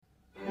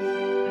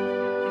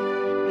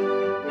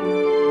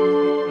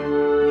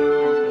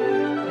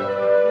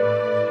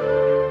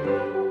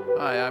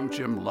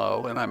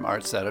Lowe, and I'm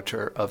arts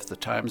editor of the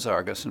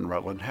Times-Argus and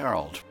Rutland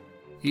Herald.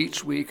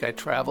 Each week I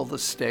travel the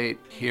state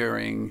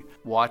hearing,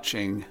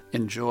 watching,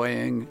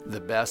 enjoying the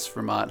best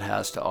Vermont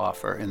has to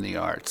offer in the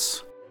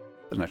arts.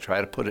 And I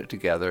try to put it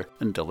together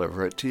and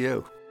deliver it to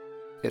you.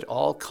 It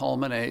all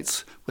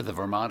culminates with the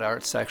Vermont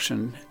Arts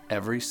section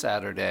every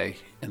Saturday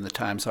in the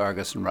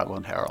Times-Argus and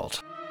Rutland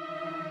Herald.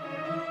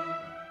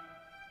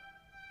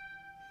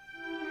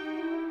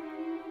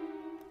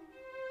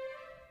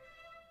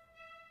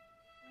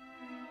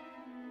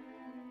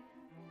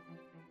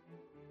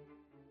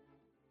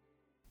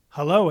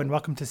 Hello and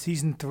welcome to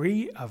Season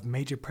 3 of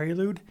Major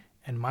Prelude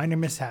and Minor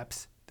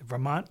Mishaps, the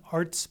Vermont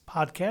Arts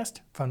podcast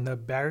from the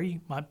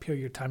Barre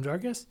Montpelier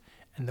Times-Argus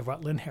and the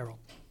Rutland Herald.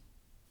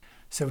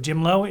 So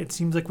Jim Lowe, it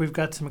seems like we've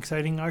got some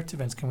exciting arts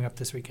events coming up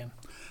this weekend.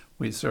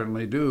 We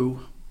certainly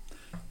do.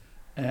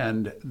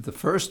 And the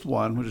first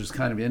one, which is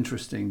kind of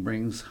interesting,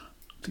 brings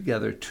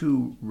together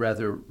two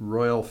rather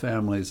royal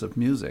families of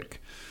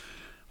music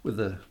with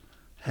the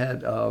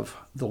head of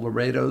the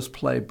Laredo's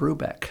play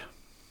Brubeck.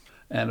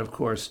 And of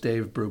course,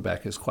 Dave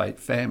Brubeck is quite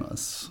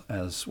famous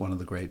as one of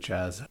the great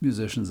jazz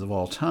musicians of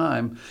all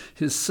time.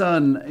 His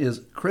son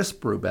is Chris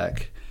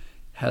Brubeck,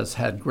 has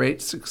had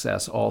great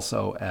success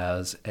also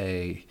as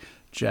a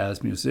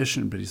jazz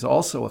musician, but he's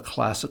also a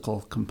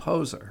classical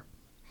composer.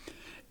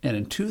 And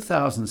in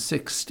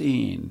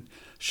 2016,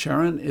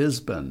 Sharon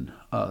Isbin,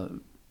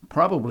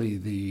 probably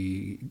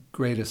the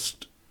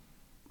greatest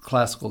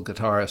classical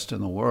guitarist in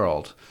the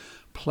world,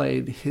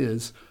 played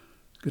his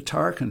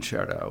guitar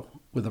concerto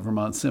with the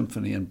Vermont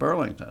Symphony in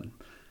Burlington.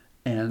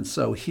 And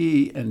so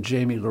he and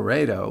Jamie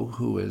Laredo,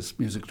 who is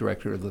music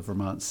director of the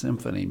Vermont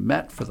Symphony,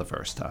 met for the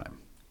first time.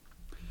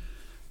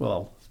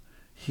 Well,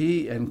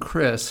 he and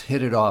Chris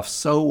hit it off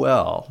so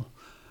well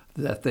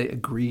that they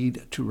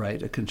agreed to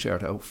write a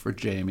concerto for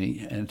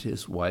Jamie and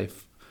his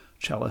wife,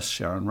 cellist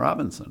Sharon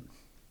Robinson.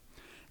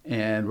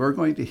 And we're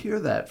going to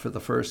hear that for the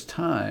first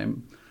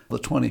time, the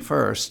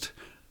 21st,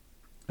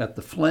 at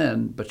the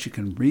Flynn, but you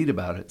can read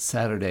about it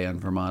Saturday on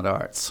Vermont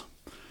Arts.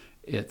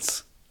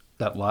 It's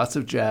got lots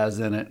of jazz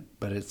in it,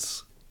 but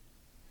it's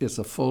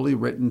a fully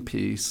written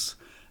piece,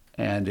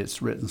 and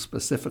it's written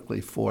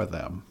specifically for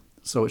them.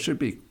 So it should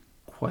be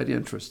quite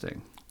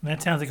interesting. And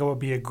that sounds like it will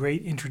be a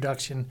great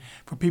introduction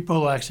for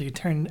people who actually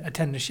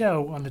attend the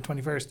show on the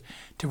 21st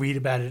to read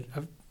about it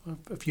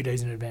a few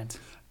days in advance.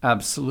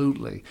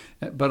 Absolutely.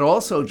 But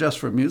also just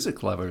for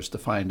music lovers to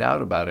find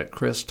out about it.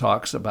 Chris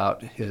talks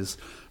about his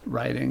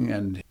writing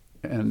and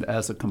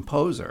as a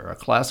composer, a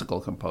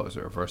classical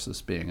composer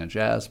versus being a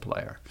jazz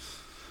player.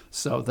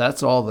 So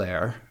that's all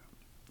there.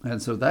 And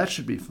so that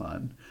should be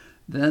fun.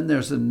 Then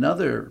there's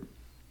another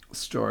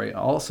story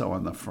also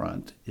on the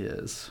front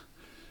is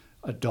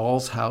A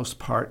Doll's House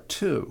Part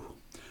 2,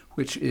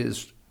 which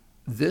is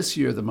this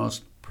year the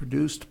most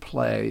produced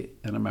play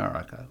in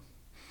America.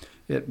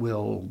 It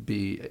will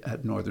be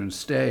at Northern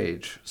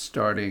Stage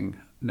starting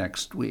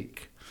next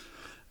week.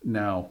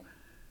 Now,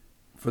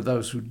 for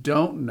those who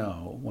don't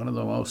know, one of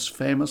the most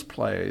famous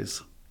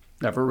plays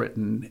ever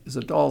written is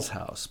A Doll's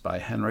House by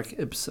Henrik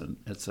Ibsen.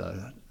 It's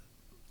a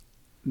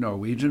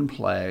Norwegian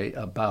play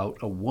about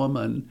a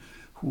woman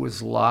who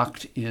was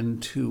locked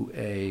into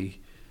a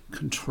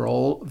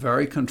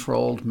very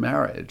controlled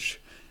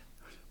marriage.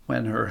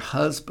 When her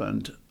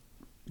husband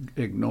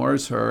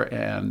ignores her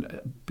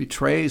and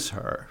betrays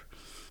her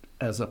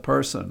as a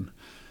person,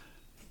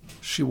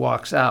 she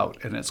walks out,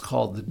 and it's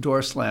called The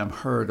Door Slam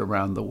Heard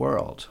Around the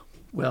World.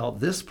 Well,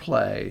 this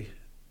play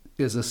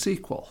is a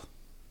sequel.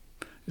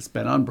 It's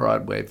been on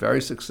Broadway, very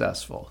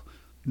successful.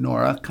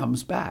 Nora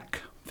comes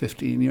back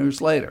 15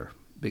 years later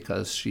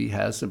because she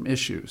has some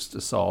issues to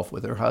solve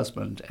with her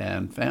husband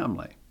and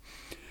family.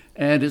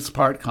 And it's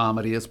part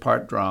comedy, it's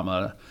part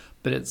drama,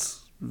 but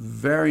it's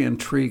very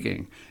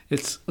intriguing.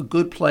 It's a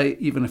good play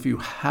even if you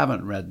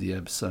haven't read the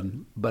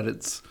Ibsen, but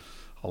it's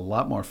a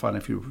lot more fun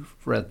if you've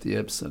read the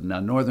Ibsen.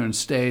 Now, Northern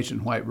Stage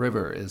in White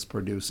River is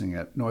producing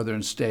it.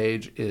 Northern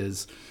Stage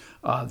is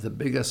the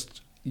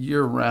biggest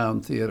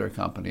year-round theater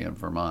company in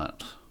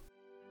Vermont.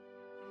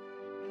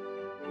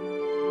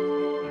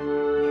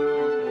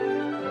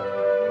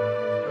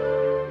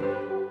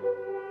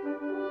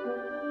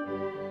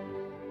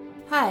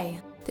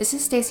 Hi, this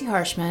is Stacy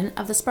Harshman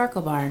of the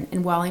Sparkle Barn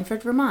in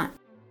Wallingford, Vermont.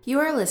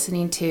 You are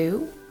listening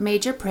to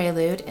Major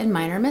Prelude and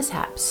Minor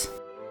Mishaps,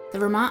 the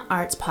Vermont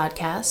Arts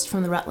podcast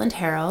from the Rutland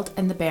Herald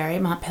and the Barre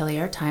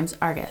Montpelier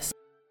Times-Argus.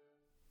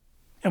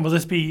 And will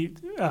this be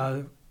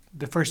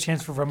the first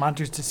chance for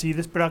Vermonters to see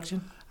this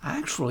production?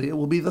 Actually, it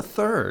will be the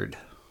third.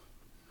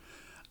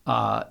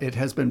 It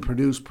has been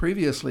produced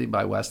previously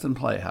by Weston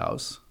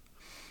Playhouse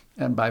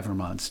and by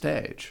Vermont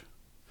Stage.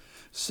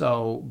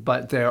 So,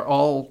 but they're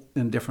all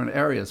in different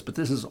areas. But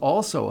this is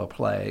also a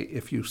play,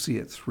 if you see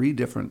it 3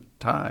 different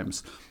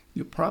times,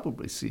 you'll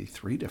probably see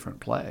 3 different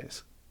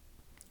plays.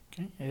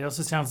 Okay. It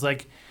also sounds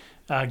like,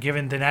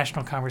 given the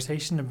national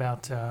conversation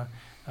about the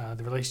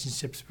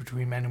relationships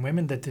between men and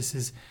women, that this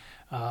is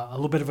a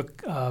little bit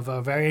of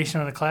a variation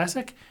on a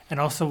classic, and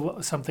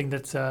also something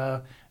that's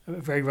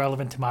very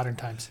relevant to modern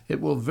times.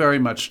 It will very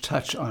much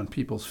touch on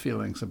people's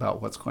feelings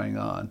about what's going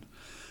on.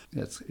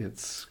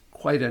 It's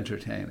quite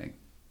entertaining.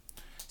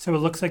 So it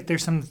looks like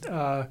there's some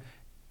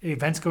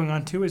events going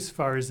on too, as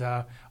far as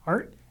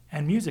art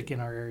and music in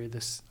our area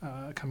this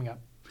coming up.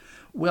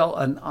 Well,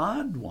 an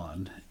odd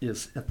one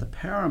is at the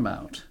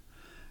Paramount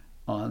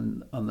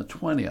on the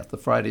 20th, the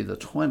Friday the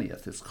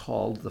 20th. It's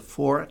called the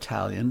Four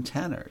Italian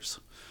Tenors.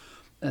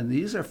 And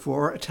these are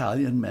four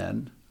Italian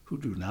men who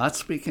do not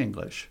speak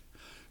English,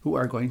 who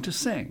are going to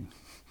sing.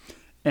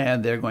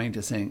 And they're going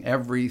to sing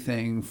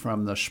everything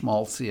from the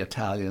schmaltzy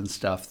Italian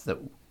stuff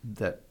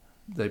that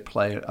they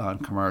play on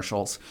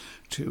commercials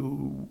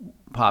to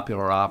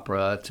popular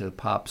opera to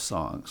pop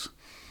songs.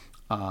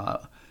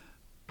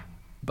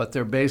 But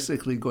they're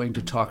basically going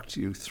to talk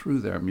to you through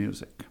their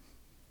music.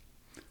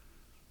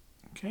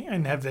 Okay,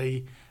 and have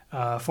the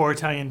four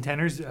Italian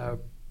tenors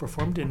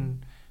performed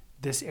in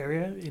this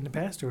area in the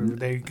past, or are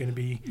they going to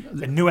be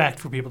a new act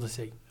for people to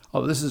see?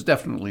 Oh, this is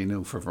definitely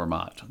new for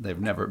Vermont. They've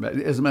never,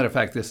 as a matter of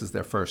fact, this is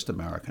their first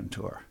American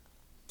tour.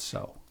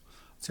 So,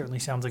 certainly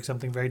sounds like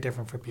something very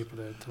different for people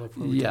to look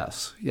forward to.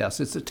 Yes.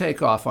 It's a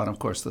takeoff on, of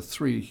course, the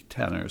three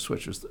tenors,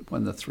 which was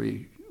when the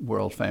three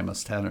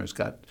world-famous tenors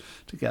got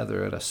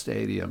together at a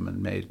stadium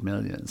and made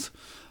millions.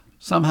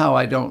 Somehow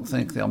I don't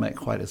think they'll make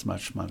quite as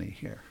much money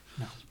here.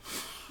 No.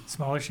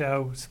 Smaller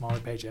show, smaller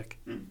paycheck.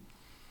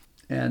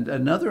 And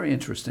another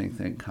interesting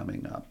thing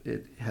coming up,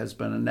 it has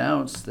been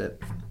announced that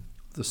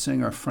the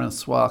singer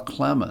Francois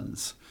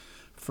Clemens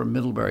from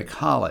Middlebury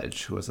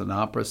College, who is an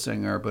opera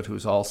singer but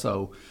who's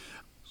also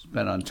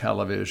been on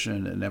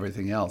television and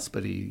everything else,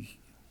 but he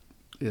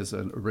is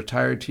a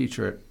retired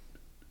teacher at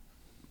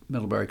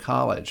Middlebury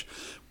College,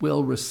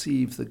 will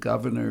receive the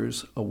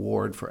Governor's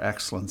Award for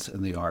Excellence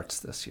in the Arts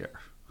this year.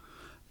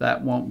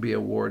 That won't be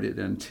awarded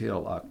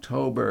until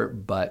October,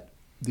 but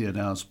the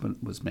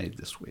announcement was made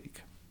this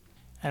week.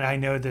 And I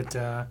know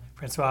that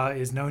Francois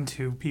is known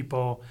to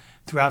people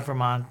throughout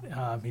Vermont.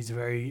 He's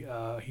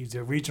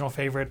a regional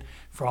favorite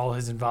for all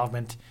his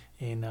involvement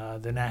in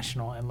the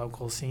national and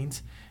local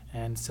scenes.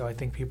 And so I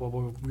think people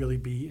will really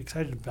be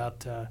excited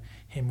about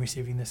him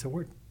receiving this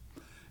award.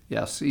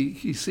 Yes,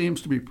 he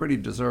seems to be pretty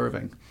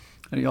deserving.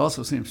 And he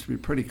also seems to be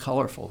pretty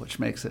colorful, which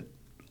makes it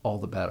all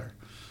the better.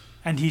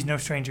 And he's no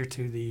stranger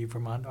to the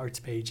Vermont Arts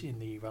page in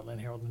the Rutland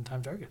Herald and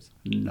Times-Argus.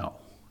 No.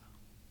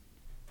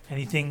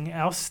 Anything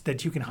else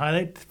that you can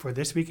highlight for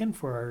this weekend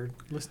for our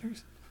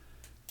listeners?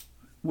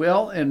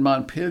 Well, in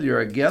Montpelier,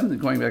 again,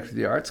 going back to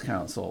the Arts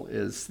Council,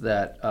 is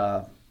that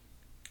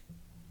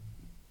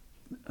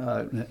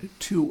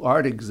two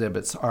art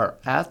exhibits are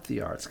at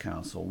the Arts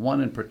Council.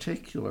 One in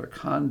particular,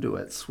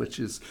 Conduits, which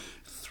is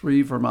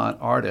three Vermont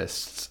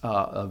artists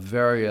of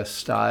various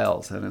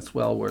styles, and it's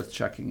well worth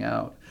checking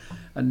out.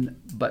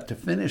 But to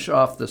finish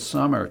off the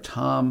summer,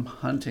 Tom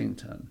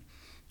Huntington,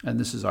 and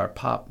this is our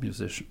pop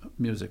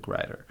music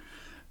writer,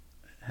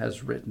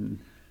 has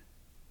written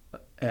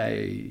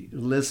a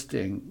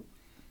listing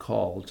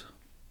called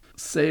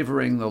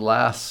Savoring the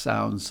Last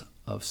Sounds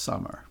of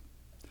Summer,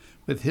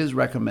 with his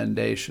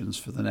recommendations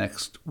for the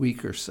next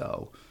week or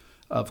so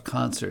of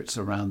concerts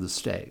around the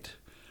state.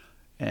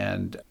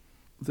 And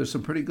there's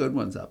some pretty good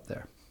ones up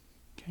there.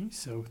 Okay,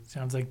 so it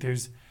sounds like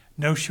there's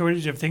no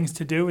shortage of things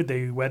to do.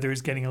 The weather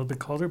is getting a little bit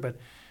colder, but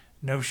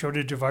no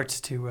shortage of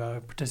arts to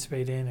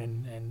participate in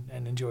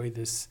and enjoy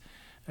this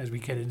as we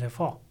get into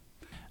fall.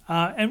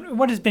 And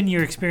what has been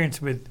your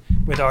experience with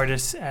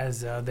artists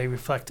as they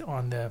reflect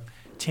on the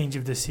change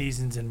of the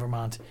seasons in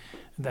Vermont?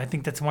 And I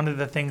think that's one of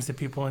the things that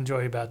people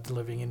enjoy about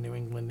living in New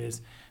England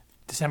is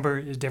December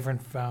is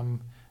different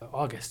from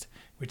August,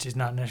 which is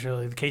not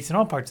necessarily the case in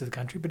all parts of the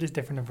country, but it's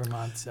different in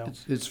Vermont. So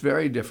it's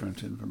very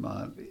different in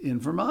Vermont. In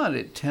Vermont,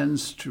 it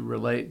tends to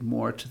relate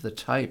more to the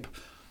type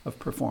of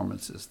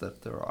performances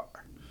that there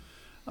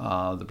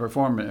are. The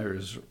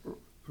performers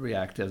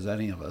react as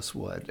any of us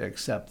would,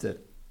 except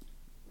that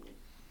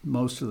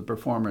most of the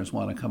performers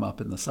want to come up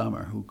in the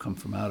summer who come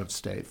from out of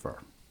state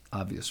for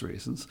obvious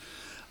reasons,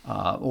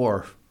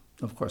 or,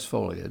 of course,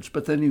 foliage.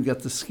 But then you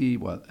get the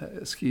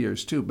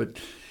skiers, too. But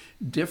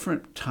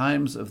different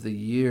times of the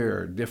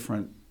year,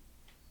 different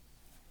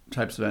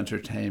types of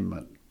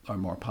entertainment are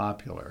more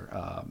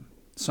popular.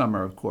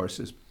 Summer, of course,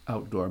 is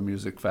outdoor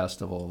music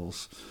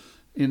festivals,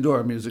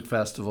 indoor music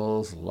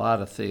festivals, a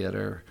lot of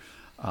theater,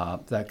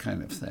 that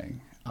kind of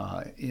thing.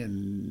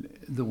 In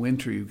the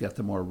winter, you get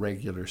the more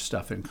regular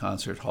stuff in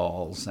concert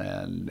halls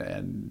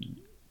and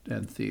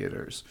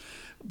theaters.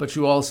 But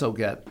you also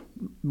get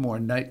more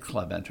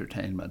nightclub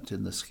entertainment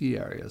in the ski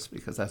areas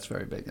because that's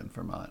very big in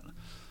Vermont.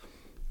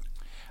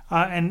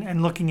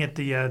 And looking at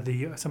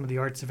the some of the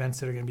arts events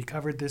that are going to be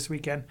covered this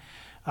weekend,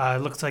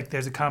 it looks like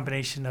there's a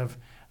combination of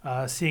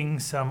seeing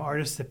some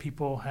artists that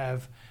people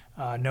have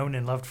known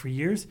and loved for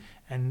years,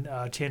 and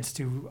a chance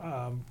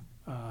to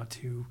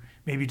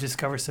maybe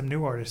discover some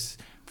new artists.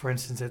 For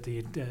instance, at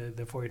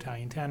the Four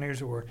Italian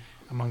Tenors, or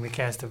among the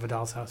cast of A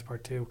Doll's House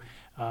Part 2,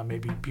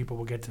 maybe people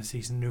will get to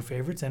see some new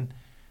favorites. And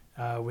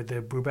with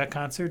the Brubeck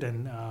concert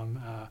and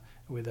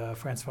with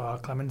Francois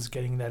Clemens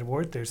getting that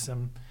award. There's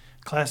some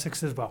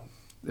classics as well.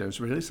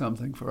 There's really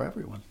something for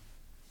everyone.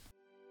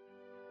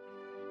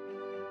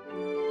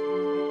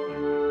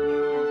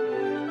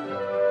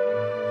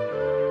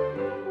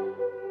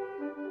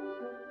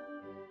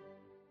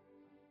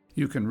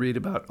 You can read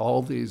about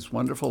all these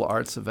wonderful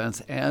arts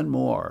events and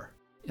more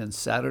in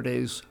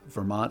Saturday's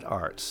Vermont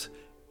Arts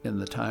in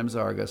the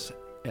Times-Argus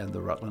and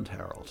the Rutland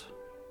Herald.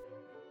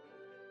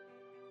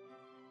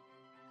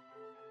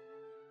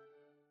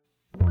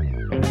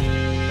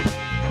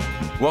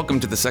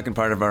 Welcome to the second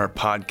part of our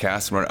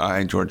podcast where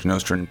I, George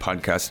Nostrin,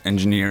 podcast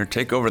engineer,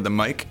 take over the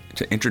mic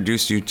to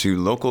introduce you to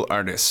local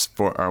artists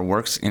for our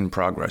Works in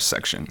Progress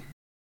section.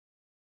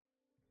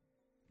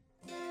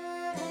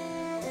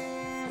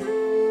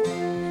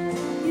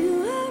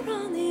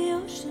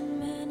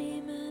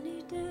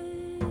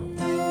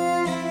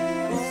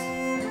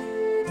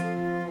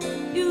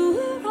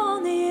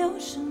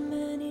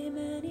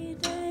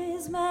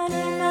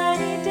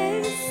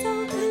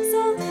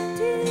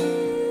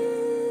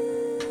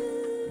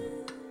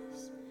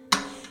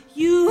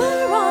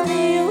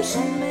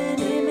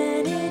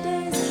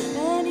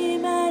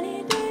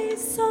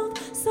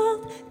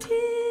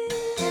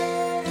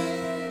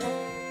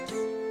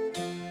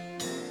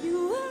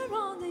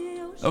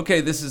 Okay,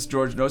 this is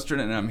George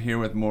Nostrin, and I'm here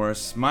with Morris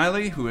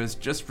Smiley, who has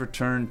just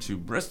returned to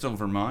Bristol,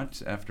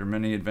 Vermont, after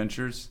many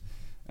adventures.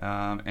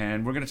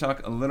 And we're going to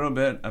talk a little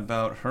bit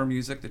about her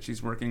music that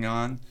she's working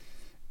on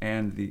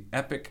and the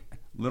epic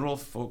Little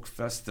Folk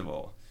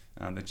Festival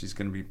that she's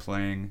going to be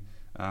playing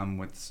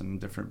with some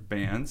different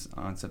bands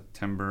on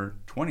September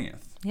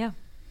 20th. Yeah.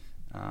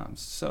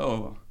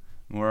 So,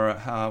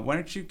 Maura, why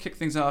don't you kick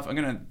things off? I'm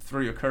going to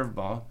throw you a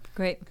curveball.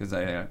 Great. Because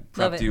I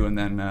prepped you, and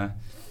then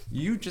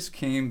you just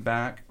came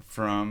back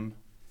from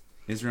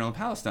Israel and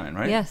Palestine,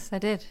 right? Yes, I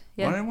did.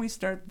 Yeah. Why don't we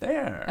start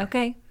there?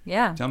 Okay.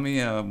 Yeah. Tell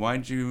me,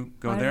 why'd you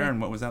go there,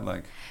 and what was that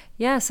like?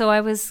 Yeah. So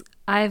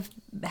I've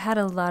had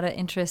a lot of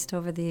interest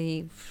over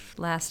the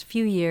last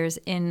few years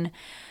in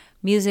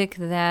music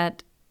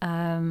that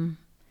can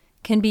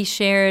be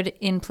shared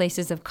in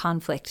places of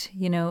conflict,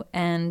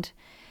 and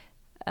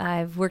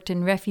I've worked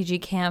in refugee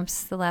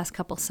camps the last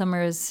couple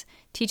summers,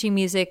 teaching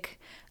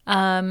music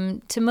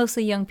to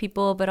mostly young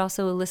people, but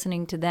also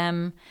listening to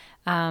them.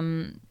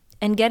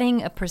 And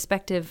getting a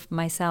perspective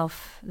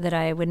myself that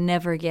I would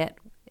never get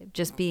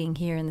just being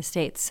here in the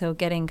States. So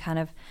getting kind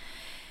of,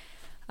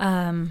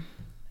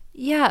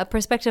 a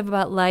perspective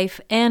about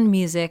life and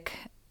music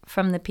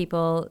from the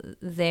people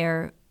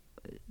there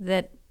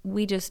that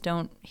we just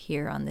don't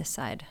hear on this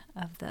side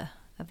of the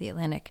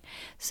Atlantic.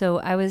 So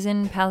I was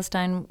in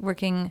Palestine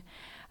working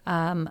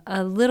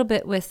a little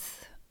bit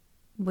with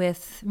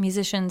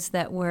musicians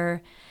that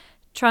were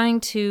trying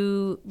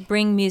to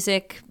bring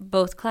music,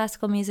 both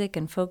classical music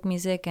and folk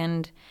music,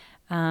 and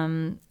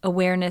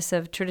awareness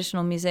of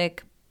traditional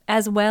music,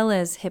 as well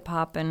as hip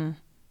hop and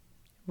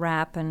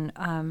rap and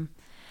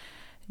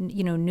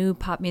new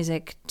pop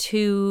music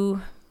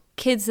to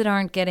kids that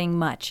aren't getting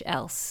much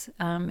else.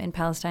 In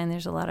Palestine,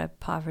 there's a lot of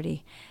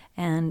poverty,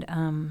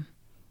 and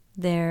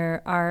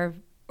there are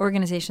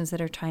organizations that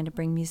are trying to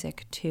bring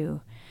music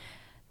to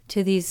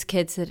these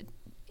kids that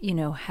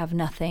have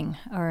nothing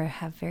or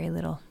have very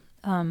little.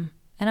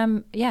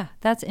 And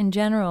that's in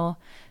general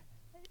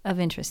of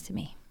interest to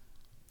me,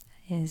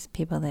 is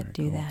people that Very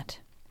do cool. that.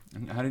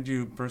 And how did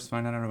you first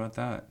find out about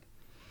that?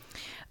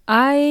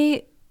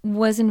 I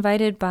was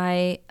invited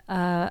by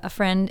a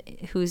friend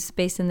who's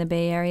based in the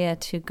Bay Area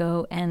to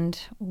go and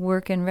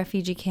work in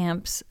refugee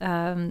camps,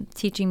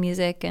 teaching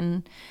music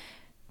and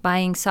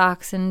buying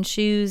socks and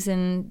shoes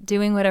and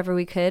doing whatever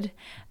we could.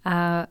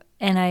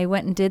 And I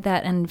went and did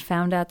that and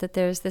found out that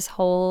there's this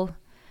whole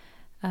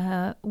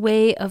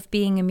way of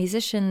being a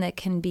musician that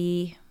can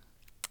be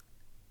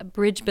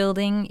bridge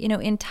building,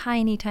 in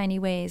tiny, tiny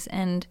ways.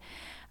 And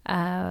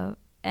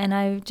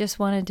I just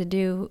wanted to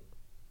do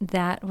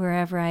that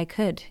wherever I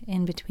could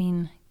in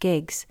between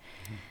gigs.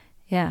 Mm-hmm.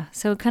 Yeah.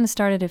 So it kind of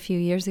started a few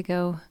years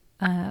ago,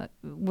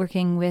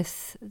 working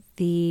with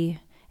the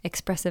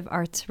Expressive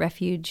Arts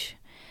Refuge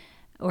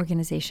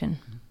organization.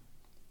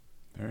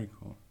 Very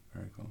cool.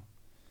 Very cool.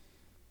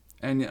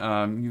 And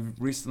you've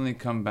recently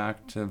come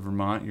back to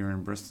Vermont. You're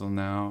in Bristol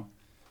now.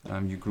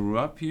 You grew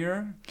up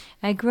here?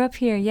 I grew up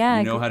here, yeah.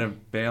 You know how to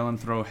bale and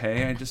throw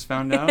hay, I just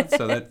found out.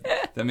 So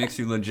that makes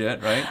you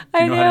legit, right? Do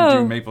I you know how to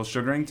know. do maple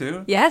sugaring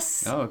too?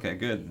 Yes. Oh, okay,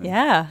 good.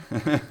 Yeah.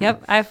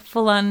 Yep. I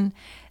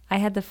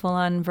had the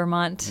full-on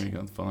Vermont There you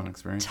go, full-on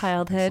experience.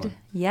 childhood. Excellent.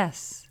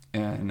 Yes.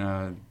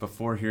 And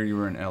before here, you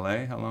were in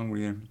LA. How long were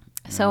you?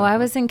 So I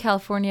was in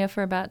California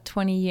for about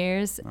 20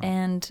 years. Wow.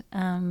 And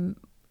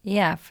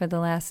for the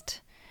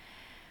last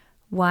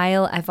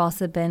while, I've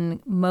also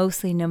been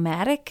mostly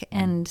nomadic,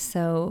 and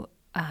so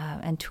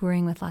and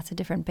touring with lots of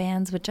different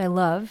bands, which I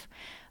love.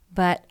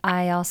 But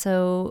I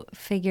also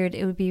figured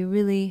it would be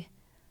really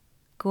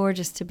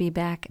gorgeous to be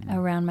back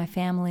around my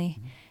family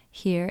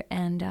here,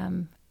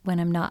 and when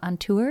I'm not on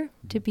tour,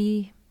 to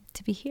be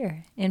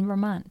here in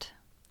Vermont.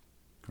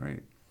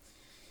 Great.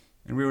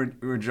 And we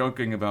were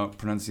joking about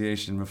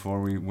pronunciation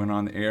before we went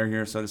on the air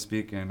here, so to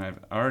speak, and I've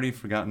already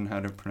forgotten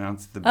how to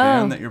pronounce the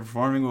band that you're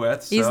performing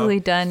with. So. Easily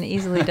done.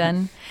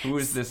 Who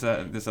is this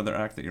other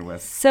act that you're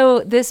with?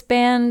 So this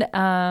band,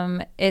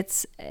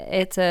 it's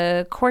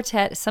a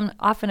quartet,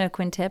 often a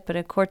quintet, but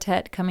a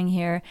quartet coming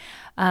here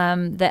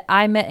that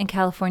I met in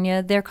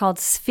California. They're called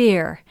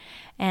Sphere.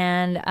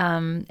 And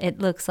it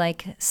looks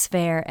like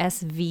Sver,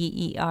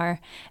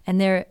 S-V-E-R.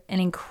 And they're an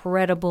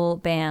incredible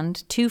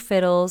band. 2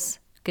 fiddles,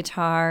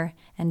 guitar,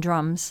 and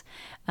drums.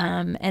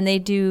 And they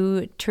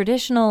do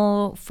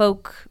traditional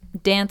folk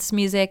dance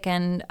music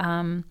and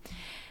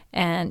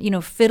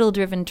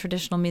fiddle-driven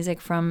traditional music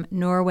from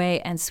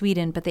Norway and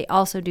Sweden, but they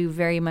also do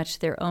very much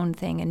their own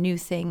thing, a new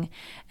thing.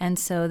 And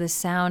so the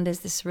sound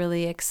is this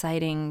really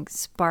exciting,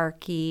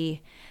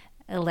 sparky,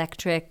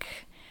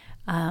 electric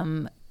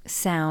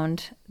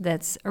sound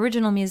that's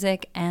original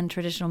music and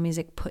traditional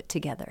music put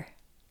together.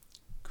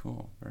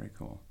 Cool, very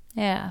cool.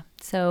 Yeah.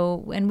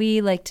 So, and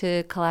we like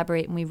to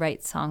collaborate and we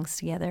write songs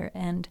together,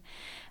 and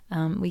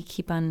we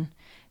keep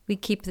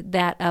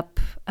that up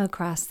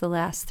across the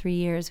last 3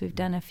 years. We've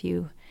done a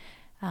few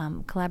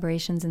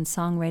collaborations and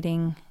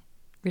songwriting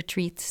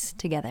retreats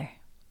together.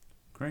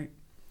 Great.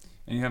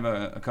 And you have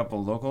a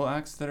couple local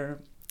acts that are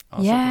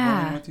also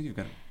performing with you? You've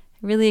got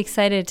Really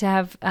excited to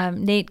have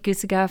Nate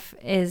Gusegoff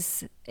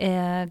is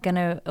going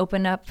to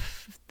open up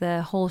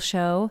the whole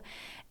show,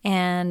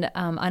 and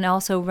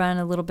also run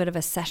a little bit of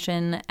a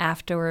session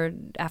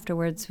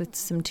afterwards with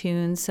some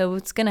tunes. So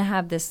it's going to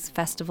have this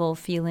festival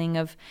feeling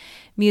of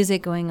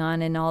music going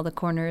on in all the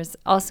corners.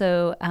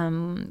 Also,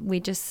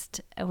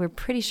 we're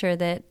pretty sure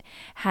that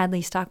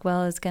Hadley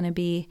Stockwell is going to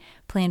be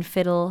playing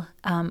fiddle.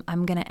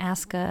 I'm going to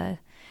ask a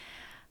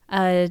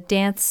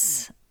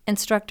dance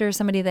instructor,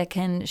 somebody that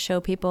can show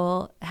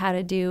people how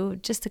to do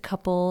just a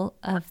couple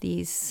of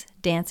these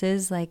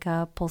dances, like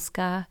a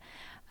polska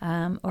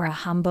or a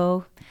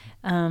hambo,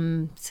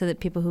 so that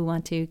people who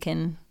want to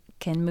can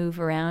move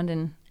around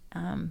and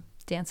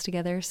dance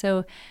together.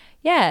 So,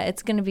 yeah,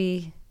 it's gonna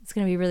be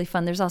really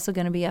fun. There's also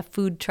gonna be a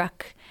food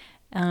truck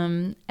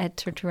at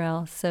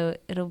Turturel, so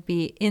it'll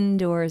be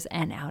indoors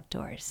and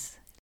outdoors.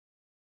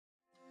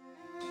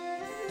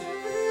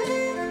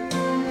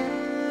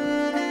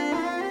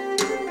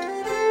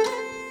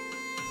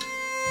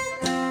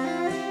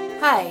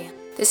 Hi,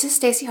 this is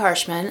Stacy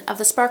Harshman of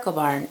the Sparkle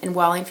Barn in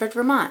Wallingford,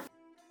 Vermont.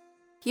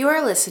 You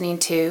are listening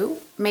to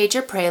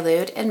Major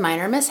Prelude and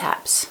Minor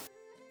Mishaps,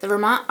 the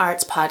Vermont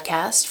Arts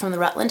podcast from the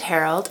Rutland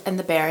Herald and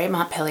the Barre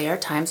Montpelier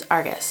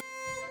Times-Argus.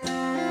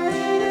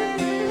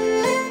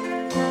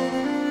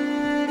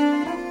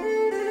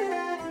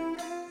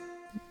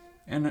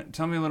 And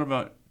tell me a little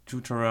about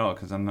Turturel,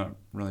 because I'm not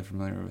really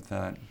familiar with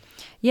that.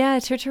 Yeah,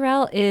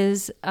 Turturel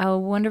is a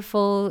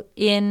wonderful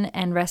inn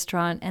and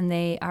restaurant, and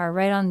they are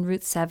right on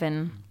Route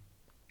 7,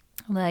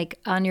 like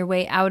on your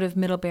way out of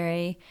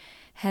Middlebury,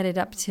 headed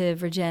up to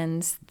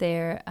Vergennes.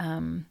 They're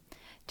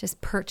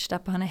just perched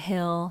up on a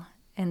hill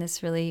in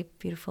this really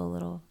beautiful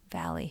little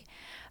valley.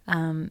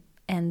 And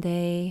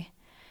they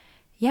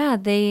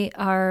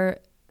are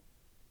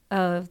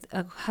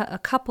a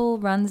couple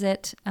runs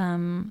it,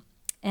 and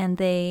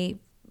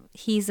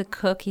he's a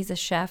cook, he's a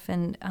chef,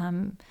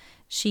 and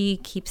she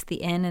keeps the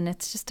inn, and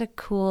it's just a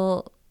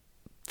cool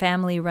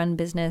family-run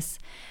business.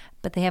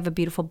 But they have a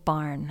beautiful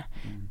barn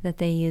that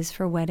they use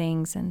for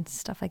weddings and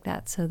stuff like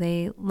that. So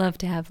they love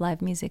to have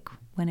live music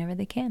whenever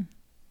they can.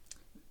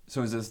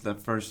 So is this the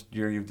first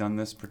year you've done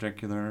this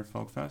particular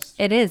folk fest?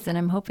 It is, and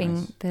I'm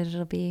hoping that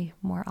it'll be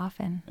more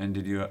often. And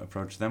did you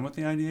approach them with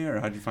the idea,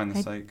 or how did you find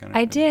the site?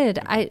 I did.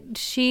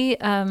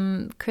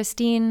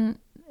 Christine,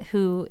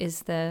 who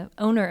is the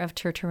owner of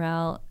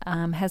Turturel,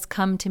 has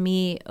come to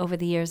me over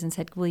the years and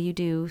said, will you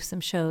do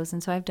some shows?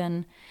 And so I've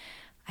done,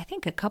 I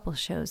think, a couple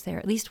shows there,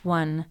 at least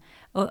one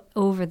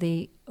over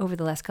the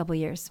last couple of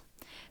years.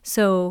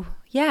 So,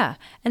 yeah.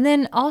 And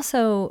then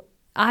also,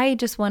 I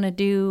just want to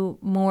do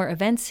more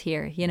events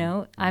here, you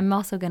know. I'm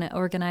also going to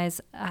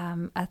organize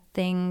a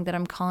thing that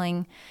I'm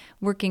calling,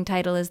 working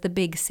title is The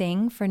Big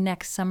Sing, for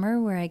next summer,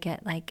 where I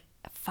get like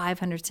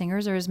 500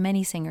 singers, or as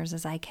many singers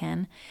as I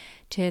can,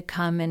 to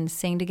come and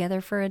sing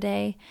together for a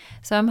day.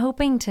 So I'm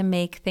hoping to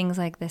make things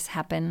like this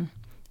happen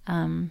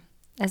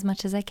as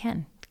much as I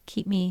can to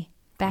keep me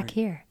back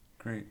here.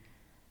 Great.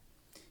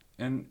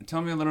 And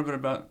tell me a little bit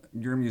about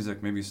your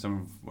music, maybe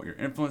some of what your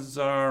influences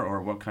are,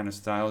 or what kind of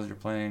styles you're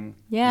playing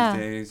these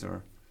days.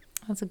 Or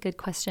that's a good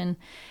question.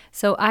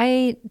 So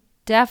I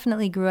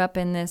definitely grew up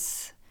in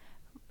this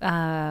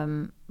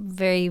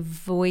very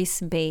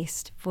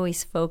voice-based,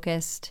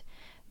 voice-focused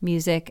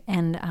music,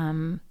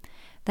 and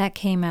that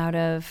came out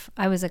of,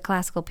 I was a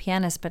classical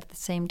pianist, but at the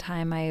same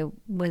time I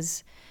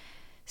was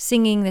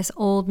singing this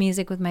old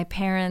music with my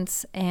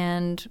parents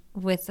and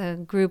with a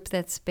group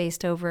that's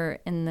based over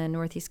in the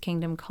Northeast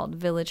Kingdom called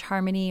Village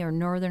Harmony or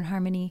Northern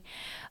Harmony.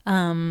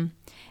 And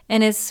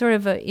it's sort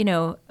of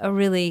a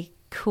really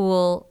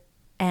cool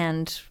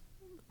and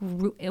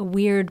a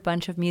weird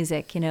bunch of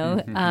music, you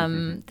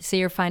know. So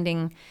you're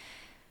finding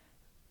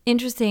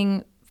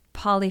interesting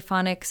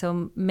polyphonic,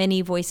 so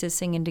many voices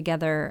singing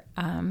together,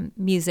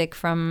 music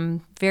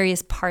from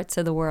various parts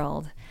of the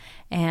world,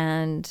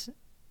 and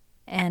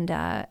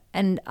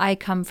I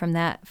come from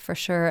that for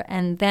sure.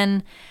 And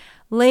then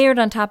layered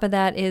on top of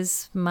that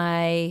is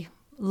my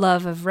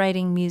love of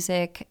writing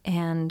music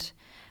and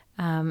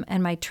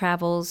my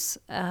travels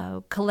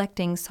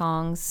collecting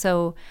songs.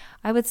 So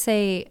I would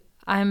say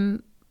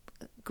I'm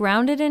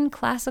grounded in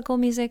classical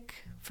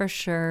music for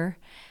sure,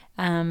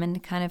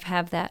 and kind of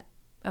have that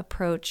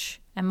approach.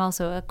 I'm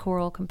also a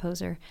choral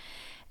composer.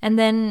 And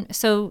then,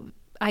 so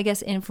I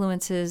guess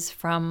influences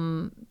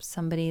from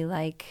somebody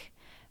like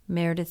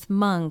Meredith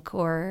Monk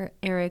or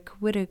Eric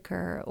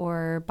Whitacre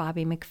or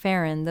Bobby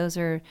McFerrin. Those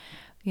are,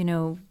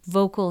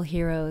 vocal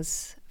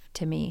heroes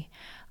to me.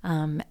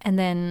 And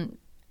then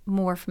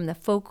more from the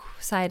folk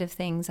side of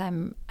things,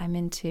 I'm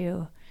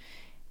into,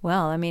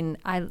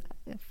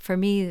 for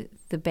me,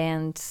 the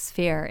band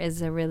Sphere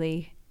is a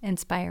really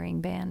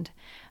inspiring band.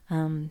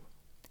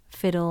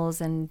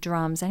 Fiddles and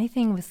drums,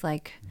 anything with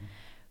like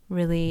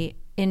really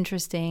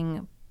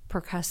interesting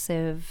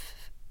percussive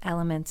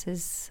elements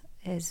is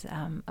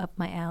up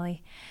my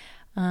alley.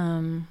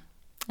 And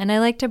I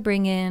like to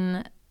bring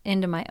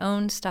into my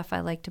own stuff, I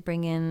like to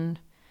bring in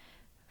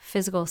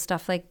physical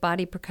stuff like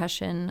body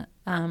percussion,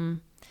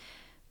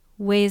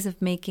 ways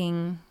of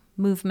making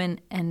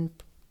movement and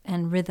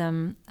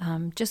rhythm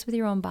just with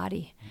your own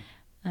body.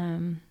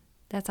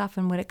 That's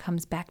often what it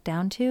comes back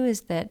down to,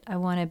 is that I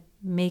want to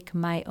make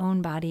my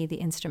own body the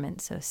instrument.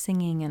 So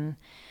singing and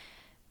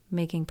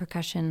making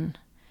percussion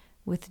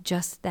with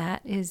just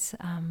that is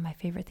my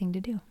favorite thing to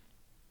do.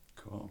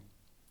 Cool.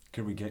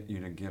 Could we get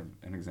you to give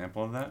an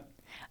example of that?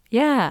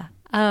 Yeah.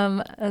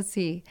 Let's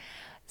see.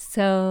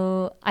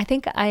 So I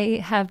think I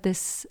have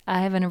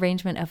an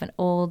arrangement of an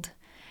old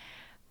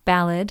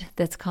ballad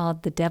that's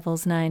called The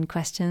Devil's 9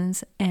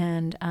 Questions.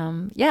 And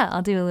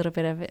I'll do a little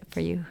bit of it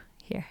for you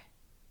here.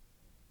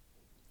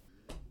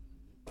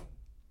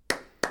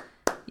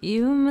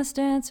 You must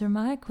answer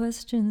my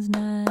questions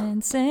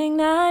 9, saying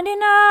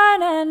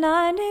 99 and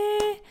 90,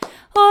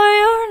 or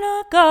you're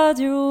not God's,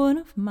 you're one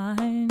of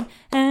mine,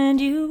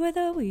 and you were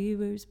the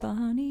weaver's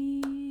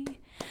Bonnie.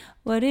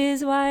 What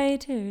is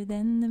whiter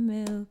than the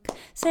milk,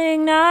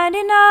 saying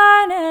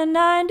 99 and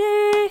 90,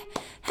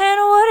 and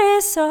what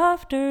is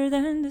softer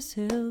than the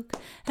silk,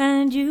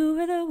 and you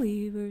were the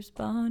weaver's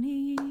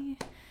Bonnie.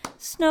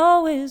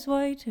 Snow is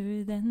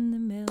whiter than the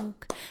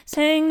milk,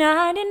 saying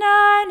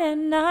 99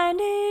 and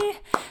 90,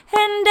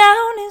 and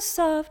down is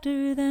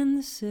softer than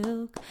the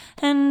silk,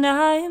 and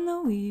I am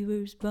the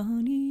weaver's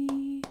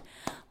Bonnie.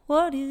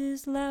 What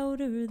is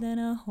louder than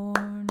a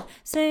horn,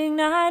 saying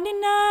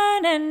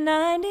 99 and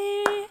 90,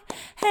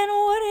 and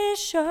what is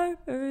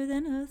sharper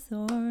than a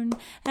thorn,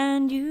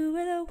 and you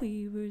are the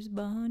weaver's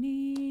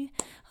Bonnie.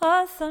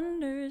 Oh,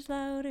 thunder is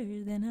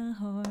louder than a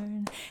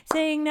horn,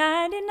 saying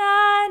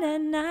 99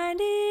 and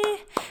 90,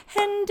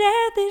 and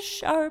death is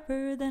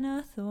sharper than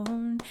a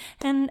thorn,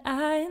 and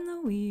I am the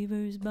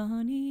weaver's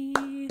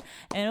Bonnie.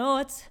 And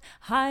what's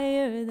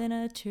higher than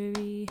a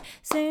tree,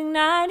 saying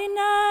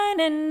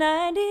 99 and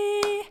 90,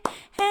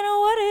 and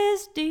what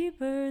is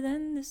deeper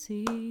than the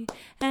sea,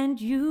 and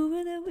you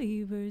are the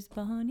weaver's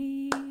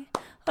Bonnie.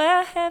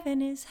 Well,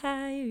 heaven is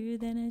higher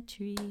than a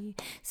tree,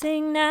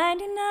 saying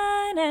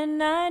 99 and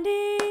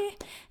 90,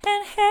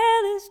 and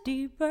hell is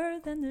deeper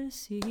than the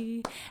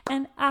sea,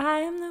 and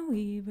I am the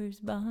weaver's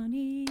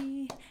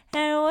Bonnie.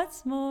 And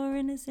what's more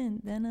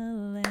innocent than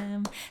a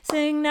lamb,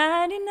 saying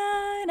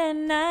 99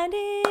 and 90,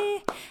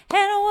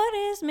 and what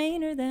is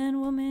meaner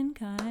than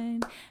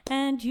womankind,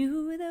 and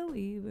you are the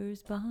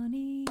weaver's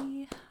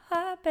Bonnie.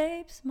 Ah,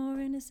 babe's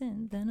more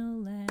innocent than a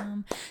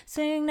lamb,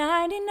 saying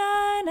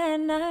 99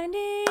 and 90,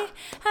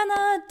 and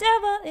the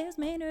devil is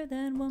meaner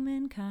than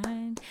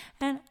womankind,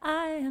 and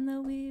I am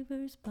the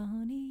weaver's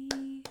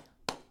Bonnie.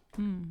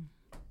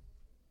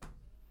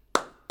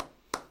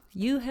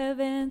 You have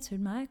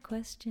answered my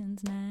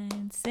questions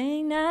 9,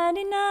 saying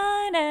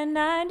 99 and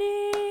 90,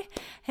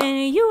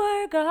 and you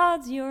are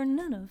God's, you're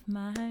none of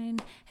mine,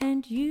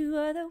 and you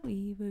are the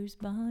weaver's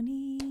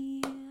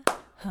Bonnie.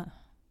 Huh.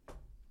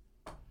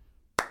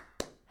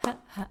 Ha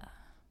ha.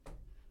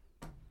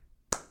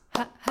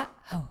 Ha ha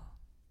ho.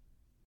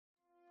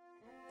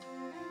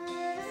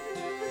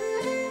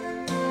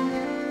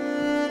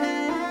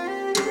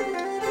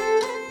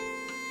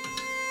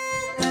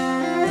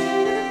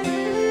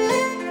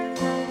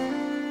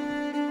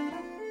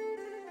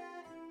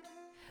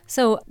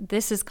 So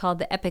this is called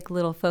the Epic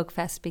Little Folk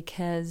Fest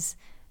because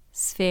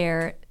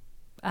Sphere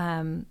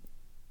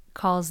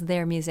calls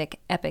their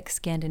music epic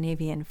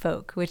Scandinavian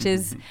folk, which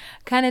is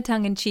kind of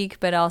tongue-in-cheek,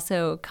 but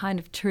also kind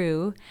of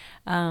true,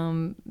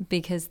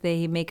 because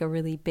they make a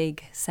really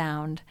big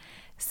sound.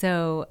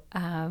 So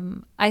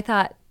I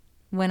thought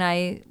when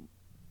I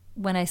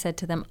said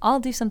to them,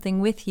 I'll do something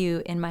with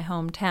you in my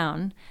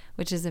hometown,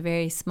 which is a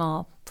very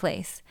small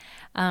place,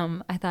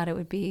 I thought it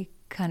would be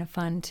kind of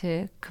fun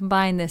to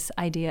combine this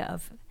idea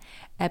of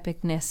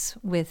epicness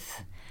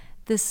with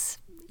this,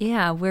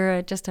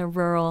 we're just a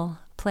rural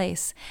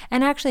place.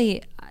 And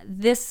actually,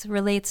 this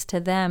relates to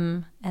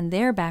them and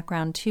their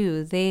background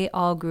too. They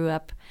all grew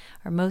up,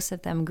 or most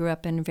of them grew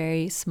up in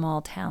very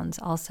small towns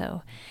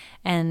also.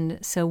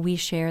 And so we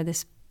share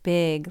this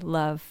big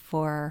love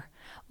for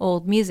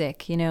old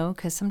music,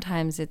 because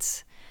sometimes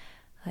it's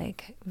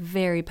like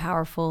very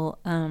powerful,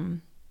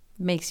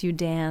 makes you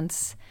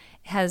dance,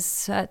 has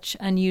such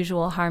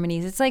unusual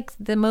harmonies. It's like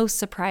the most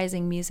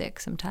surprising music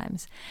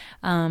sometimes.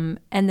 And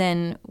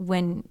then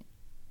when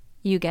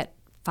you get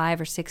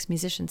 5 or 6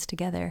 musicians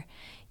together,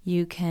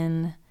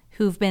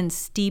 who've been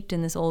steeped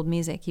in this old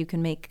music, you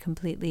can make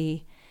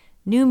completely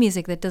new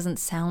music that doesn't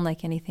sound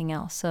like anything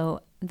else.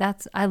 So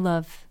I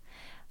love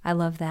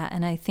that,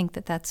 and I think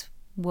that that's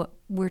what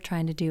we're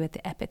trying to do at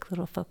the Epic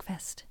Little Folk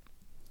Fest.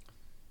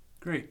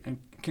 Great. And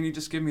can you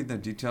just give me the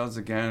details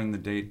again, the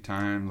date,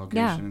 time,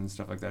 location, and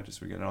stuff like that, just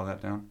so we get all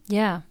that down?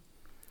 Yeah.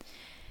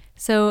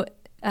 So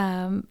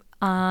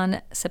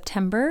on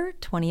September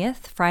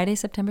 20th, Friday,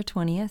 September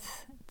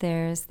 20th,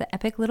 there's the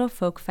Epic Little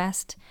Folk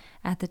Fest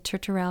at the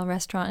Turturel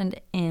Restaurant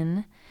and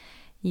Inn.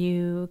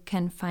 You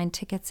can find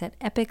tickets at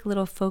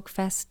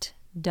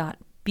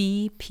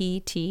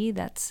epiclittlefolkfest.bpt.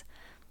 That's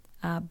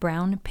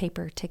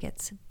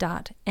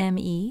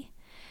brownpapertickets.me.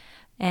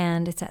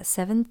 And it's at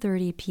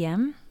 7:30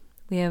 p.m.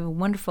 We have a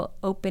wonderful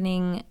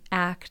opening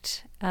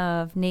act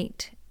of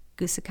Nate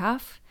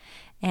Gusikoff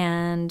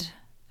and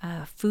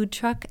a food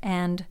truck,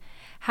 and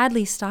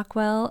Hadley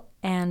Stockwell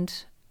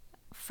and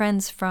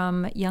friends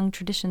from Young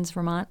Traditions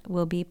Vermont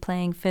will be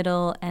playing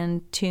fiddle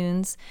and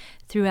tunes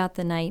throughout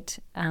the night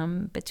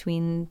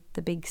between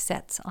the big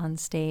sets on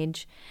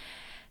stage.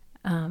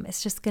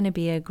 It's just going to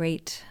be a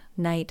great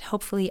night.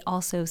 Hopefully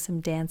also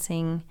some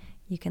dancing.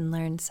 You can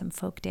learn some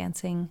folk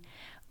dancing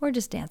or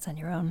just dance on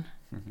your own.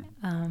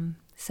 Mm-hmm.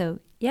 So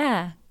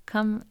yeah,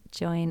 come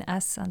join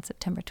us on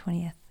September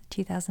 20th,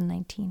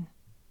 2019.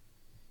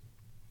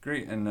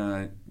 Great.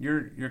 And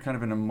you're kind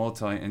of a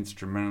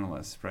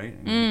multi-instrumentalist, right?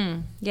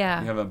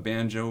 Yeah. You have a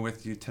banjo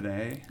with you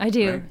today. I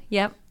do. Right?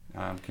 Yep.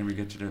 Can we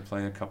get you to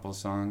play a couple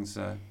songs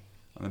on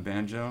the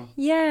banjo?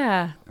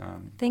 Yeah.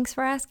 Thanks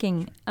for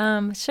asking.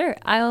 Sure.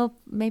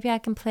 Maybe I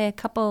can play a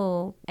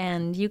couple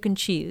and you can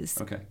choose.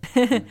 Okay.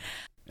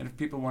 And if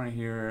people want to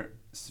hear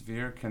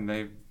Sphere, can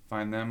they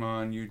find them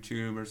on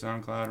YouTube or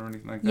SoundCloud or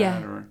anything like that?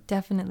 Yeah,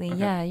 definitely. Okay.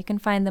 Yeah, you can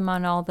find them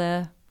on all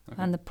the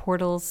on the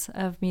portals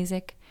of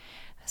music,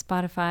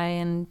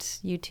 Spotify and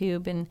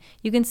YouTube, and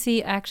you can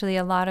see actually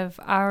a lot of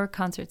our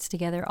concerts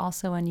together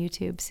also on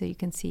YouTube, so you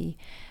can see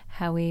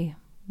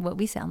what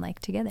we sound like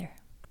together.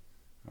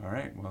 All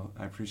right. Well,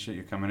 I appreciate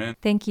you coming in.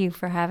 Thank you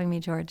for having me,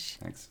 George.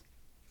 Thanks.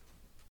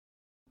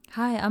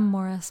 Hi, I'm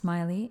Maura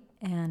Smiley,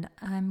 and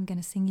I'm going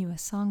to sing you a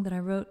song that I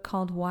wrote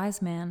called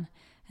Wise Man,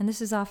 and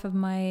this is off of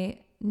my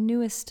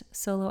newest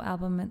solo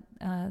album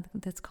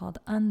that's called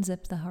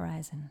Unzip the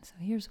Horizon. So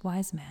here's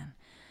Wise Man.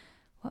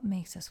 What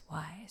makes us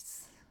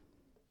wise?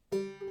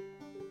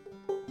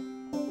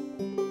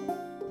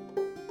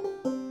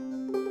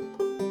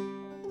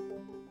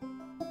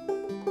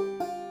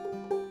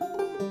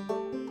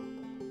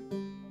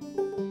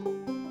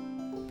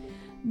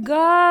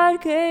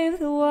 God gave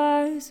the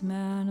wise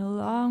man a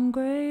long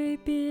gray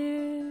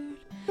beard,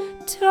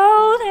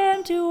 told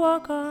him to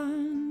walk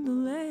on the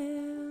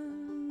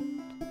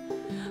land.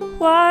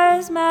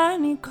 Wise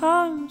man, he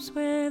comes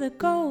with a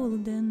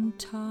golden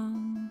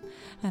tongue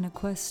and a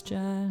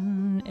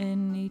question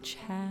in each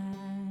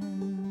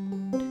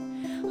hand.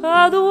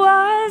 Oh, the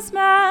wise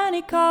man,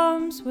 he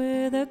comes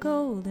with a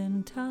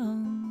golden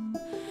tongue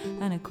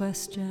and a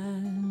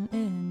question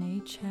in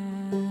each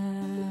hand.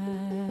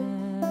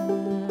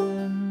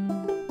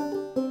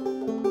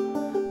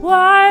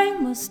 Why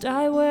must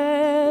I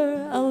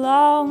wear a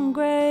long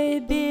gray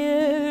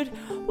beard?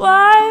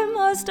 Why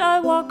must I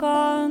walk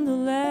on the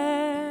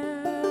land?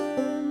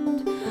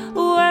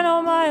 When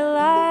all my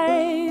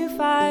life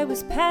I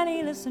was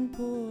penniless and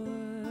poor,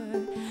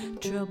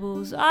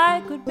 troubles I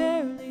could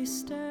barely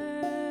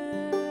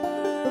stand.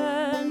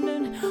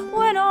 And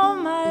when all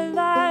my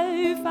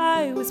life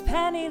I was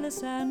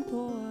penniless and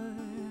poor,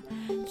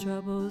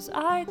 troubles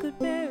I could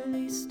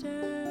barely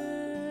stand.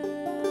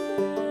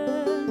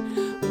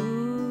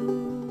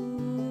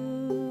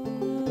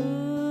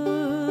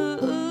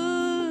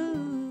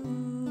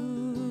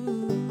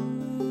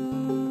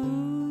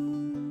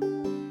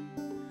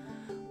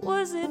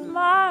 Was it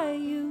my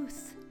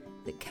youth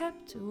that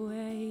kept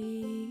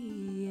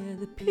away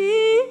the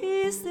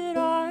peace that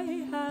I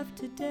have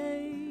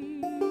today?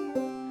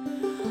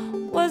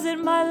 Was it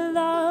my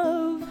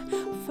love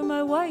for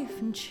my wife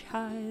and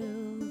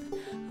child,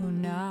 who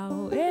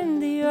now in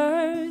the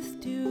earth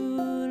do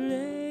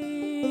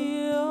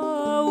lay?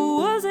 Oh,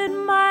 was it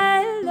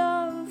my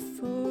love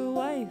for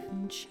wife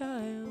and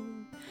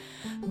child,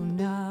 who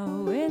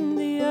now in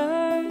the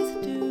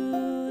earth do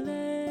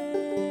lay?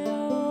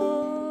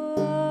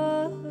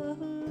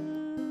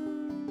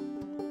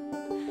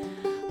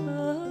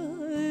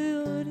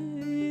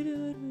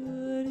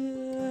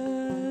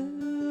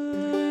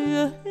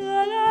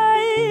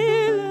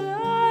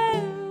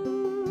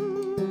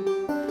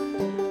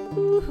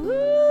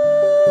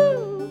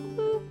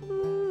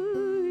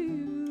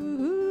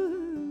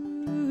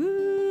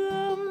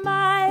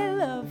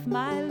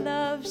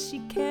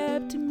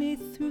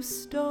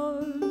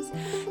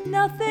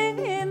 nothing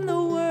in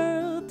the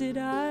world did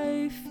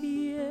I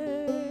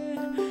fear.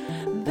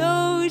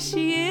 Though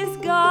she is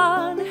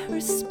gone,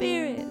 her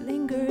spirit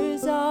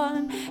lingers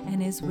on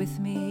and is with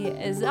me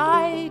as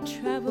I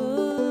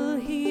travel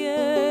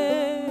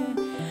here.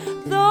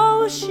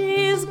 Though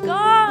she is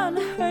gone,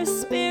 her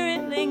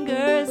spirit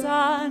lingers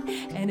on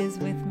and is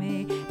with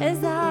me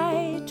as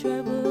I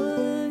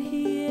travel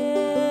here.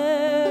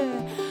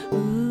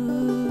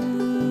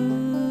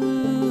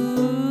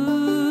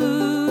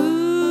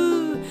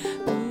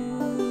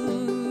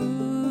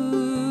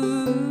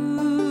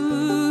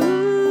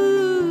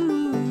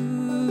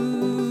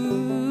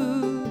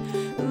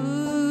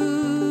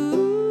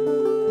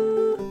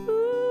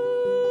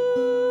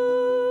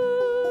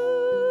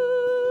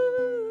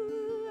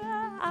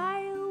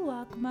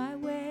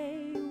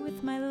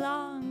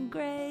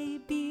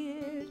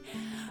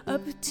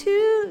 Up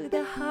to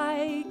the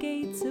high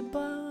gates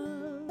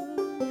above,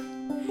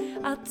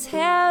 I'll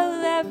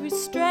tell every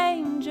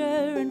stranger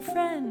and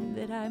friend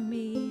that I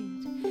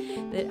meet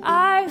that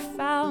I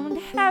found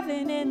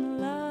heaven in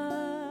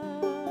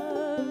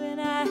love. And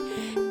I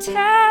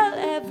tell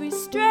every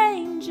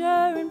stranger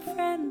and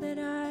friend that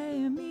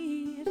I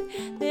meet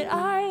that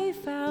I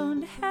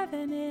found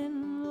heaven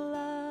in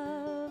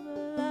love,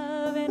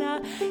 love. And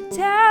I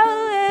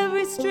tell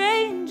every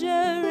stranger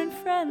and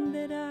friend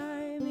that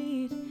I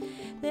meet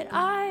that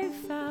I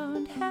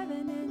found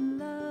heaven in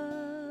love.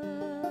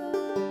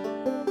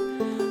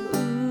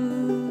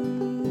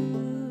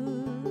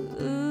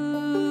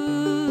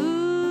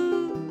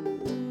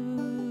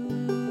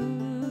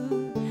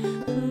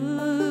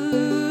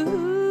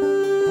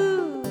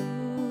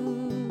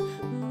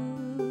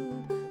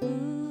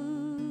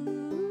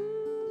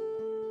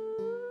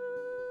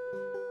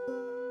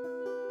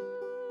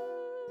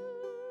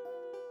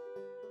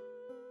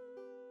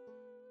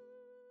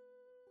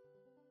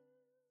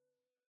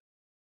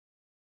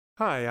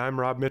 Hi, I'm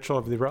Rob Mitchell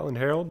of the Rutland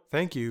Herald.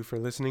 Thank you for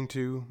listening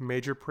to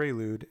Major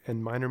Prelude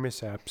and Minor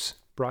Mishaps,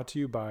 brought to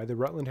you by the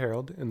Rutland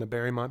Herald and the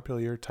Barry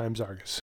Montpelier Times-Argus.